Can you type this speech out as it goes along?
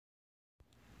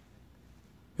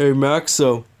Hey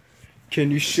Maxo, can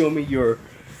you show me your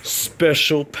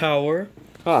special power?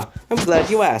 Ah, I'm glad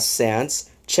you asked,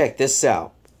 Sans. Check this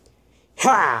out.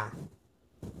 Ha!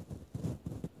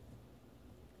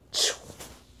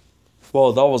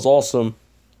 Well, that was awesome.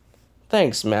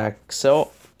 Thanks,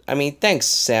 thanks,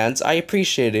 Sans. I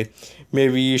appreciate it.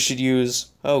 Maybe you should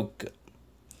use...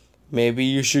 Maybe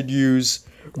you should use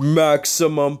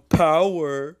maximum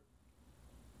power.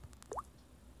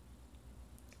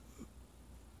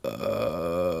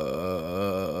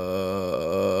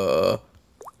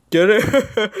 Get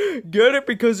it? Get it?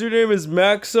 Because your name is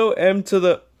Maxo, M to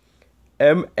the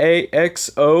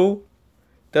M-A-X-O.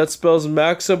 That spells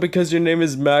Maxo because your name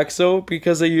is Maxo,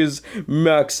 because I use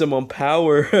maximum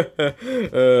power.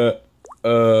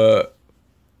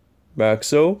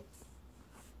 Maxo?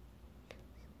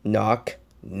 Knock,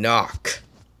 knock.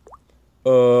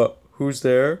 Who's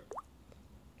there?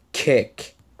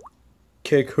 Kick.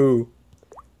 Kick who?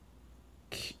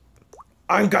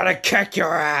 I'm gonna kick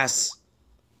your ass!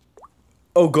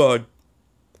 Oh god.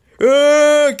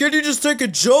 Can you just take a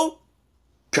joke?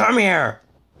 Come here!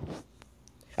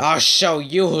 I'll show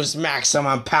you who's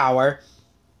maximum power.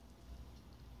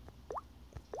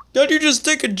 Can't you just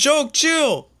take a joke?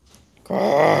 Chill.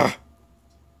 Ugh.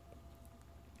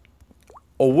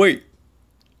 Oh wait.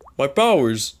 My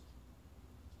powers.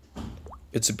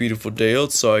 It's a beautiful day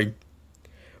outside.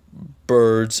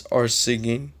 Birds are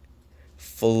singing.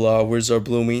 Flowers are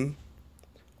blooming.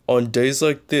 On days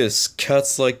like this,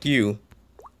 cats like you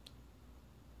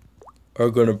are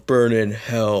gonna burn in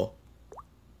hell.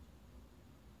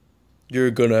 You're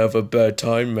gonna have a bad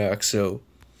time, Maxo.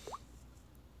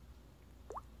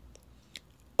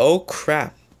 Oh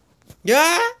crap.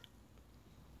 Yeah!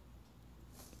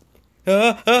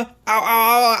 Ow, ow,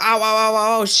 ow, ow, ow,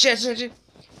 ow, shit, shit, shit.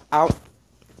 Ow.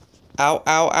 Ow,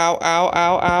 ow, ow, ow,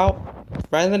 ow, ow.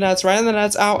 Right in the nuts, right in the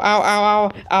nuts. Ow, ow,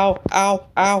 ow, ow, ow,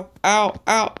 ow, ow,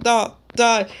 ow,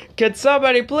 ow. Can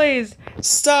somebody please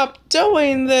stop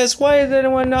doing this? Why is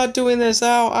anyone not doing this?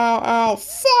 Ow, ow, ow.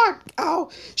 Fuck. Ow.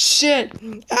 Shit.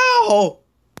 Ow.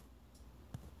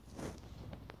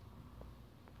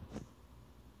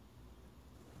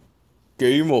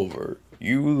 Game over.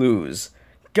 You lose.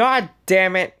 God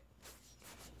damn it.